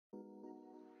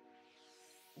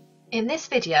In this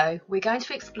video, we're going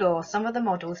to explore some of the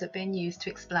models that have been used to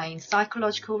explain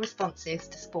psychological responses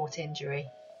to sport injury.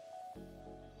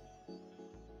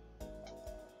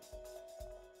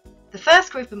 The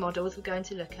first group of models we're going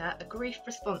to look at are grief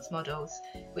response models,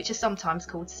 which are sometimes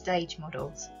called stage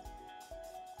models.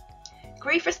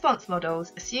 Grief response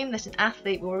models assume that an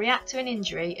athlete will react to an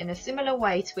injury in a similar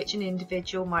way to which an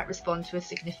individual might respond to a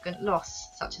significant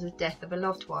loss, such as the death of a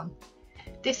loved one.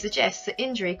 This suggests that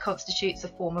injury constitutes a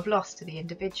form of loss to the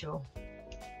individual.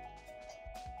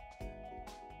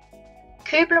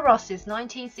 Kübler-Ross's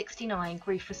 1969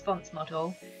 grief response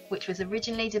model, which was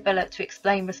originally developed to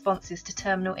explain responses to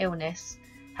terminal illness,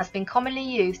 has been commonly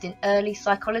used in early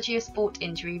psychology of sport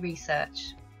injury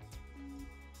research.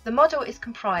 The model is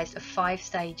comprised of 5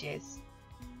 stages: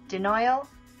 denial,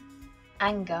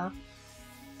 anger,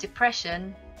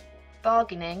 depression,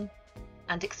 bargaining,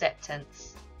 and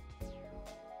acceptance.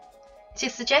 It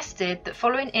is suggested that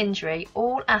following injury,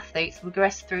 all athletes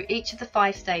progress through each of the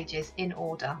 5 stages in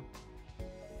order.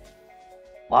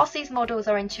 Whilst these models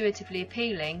are intuitively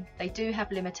appealing, they do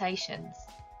have limitations.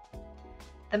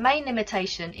 The main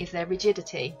limitation is their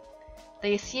rigidity.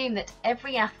 They assume that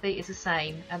every athlete is the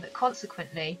same and that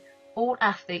consequently all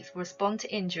athletes will respond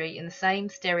to injury in the same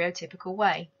stereotypical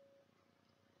way.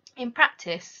 In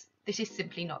practice, this is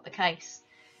simply not the case.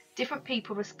 Different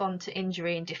people respond to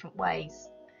injury in different ways.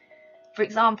 For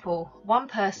example, one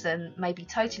person may be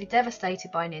totally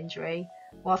devastated by an injury,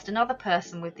 whilst another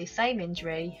person with the same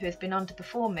injury who has been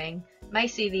underperforming may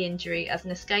see the injury as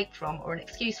an escape from or an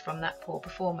excuse from that poor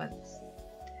performance.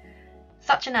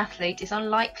 Such an athlete is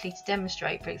unlikely to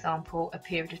demonstrate, for example, a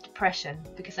period of depression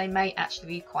because they may actually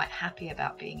be quite happy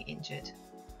about being injured.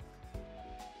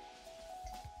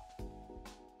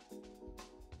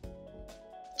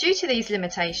 Due to these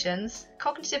limitations,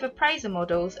 cognitive appraisal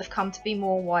models have come to be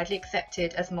more widely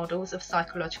accepted as models of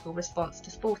psychological response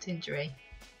to sport injury.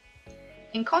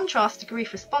 In contrast to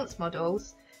grief response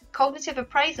models, cognitive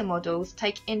appraisal models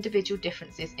take individual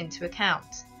differences into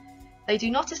account. They do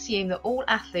not assume that all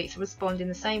athletes respond in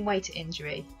the same way to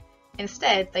injury.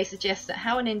 Instead, they suggest that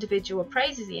how an individual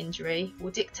appraises the injury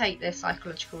will dictate their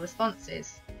psychological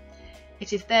responses.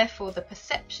 It is therefore the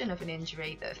perception of an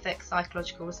injury that affects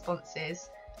psychological responses,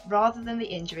 rather than the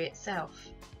injury itself.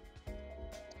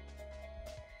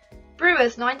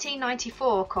 Brewer's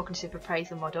 1994 cognitive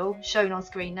appraisal model, shown on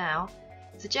screen now,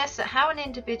 suggests that how an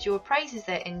individual appraises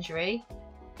their injury,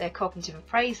 their cognitive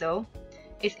appraisal,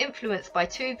 is influenced by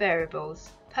 2 variables: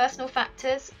 personal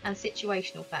factors and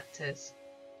situational factors.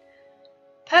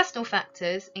 Personal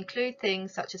factors include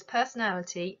things such as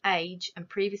personality, age, and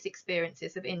previous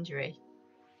experiences of injury.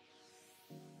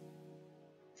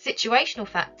 Situational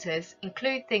factors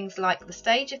include things like the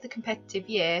stage of the competitive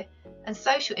year and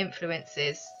social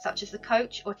influences such as the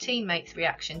coach or teammates'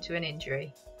 reaction to an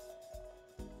injury.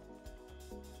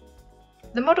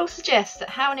 The model suggests that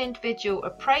how an individual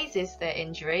appraises their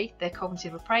injury, their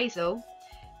cognitive appraisal,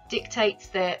 dictates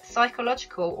their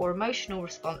psychological or emotional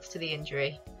response to the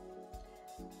injury.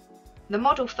 The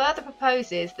model further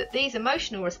proposes that these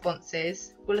emotional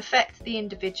responses will affect the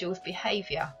individual's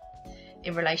behaviour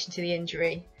in relation to the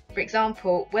injury. For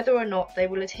example, whether or not they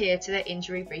will adhere to their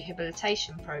injury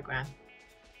rehabilitation programme.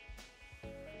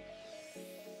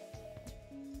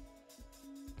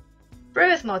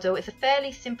 Brewer's model is a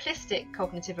fairly simplistic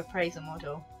cognitive appraisal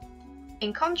model.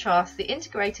 In contrast, the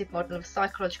integrated model of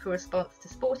psychological response to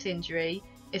sport injury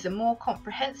is a more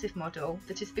comprehensive model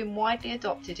that has been widely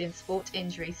adopted in sport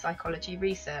injury psychology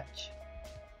research.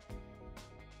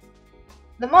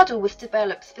 The model was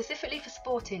developed specifically for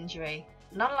sport injury,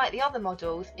 and unlike the other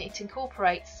models, it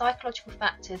incorporates psychological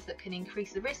factors that can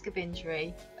increase the risk of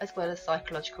injury, as well as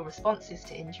psychological responses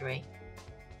to injury.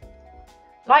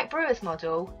 Like Brewer's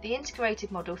model, the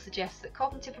integrated model suggests that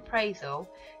cognitive appraisal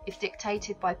is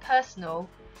dictated by personal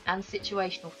and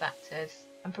situational factors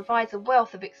and provides a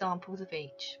wealth of examples of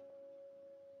each.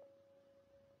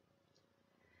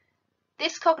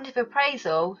 This cognitive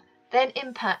appraisal then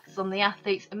impacts on the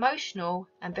athlete's emotional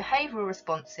and behavioural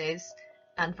responses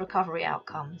and recovery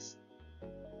outcomes.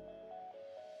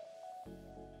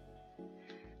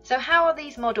 So how are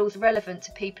these models relevant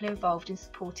to people involved in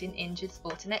supporting injured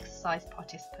sport and exercise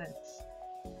participants?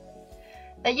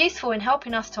 They're useful in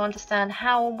helping us to understand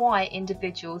how and why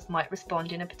individuals might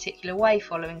respond in a particular way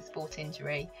following sport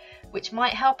injury, which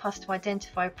might help us to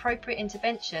identify appropriate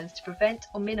interventions to prevent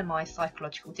or minimise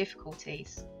psychological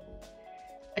difficulties.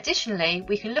 Additionally,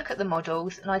 we can look at the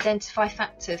models and identify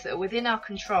factors that are within our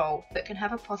control that can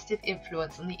have a positive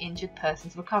influence on the injured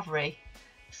person's recovery,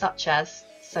 such as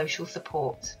social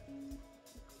support.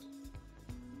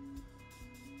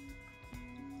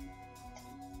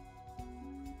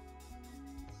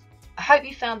 hope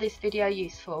you found this video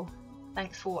useful.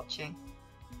 Thanks for watching.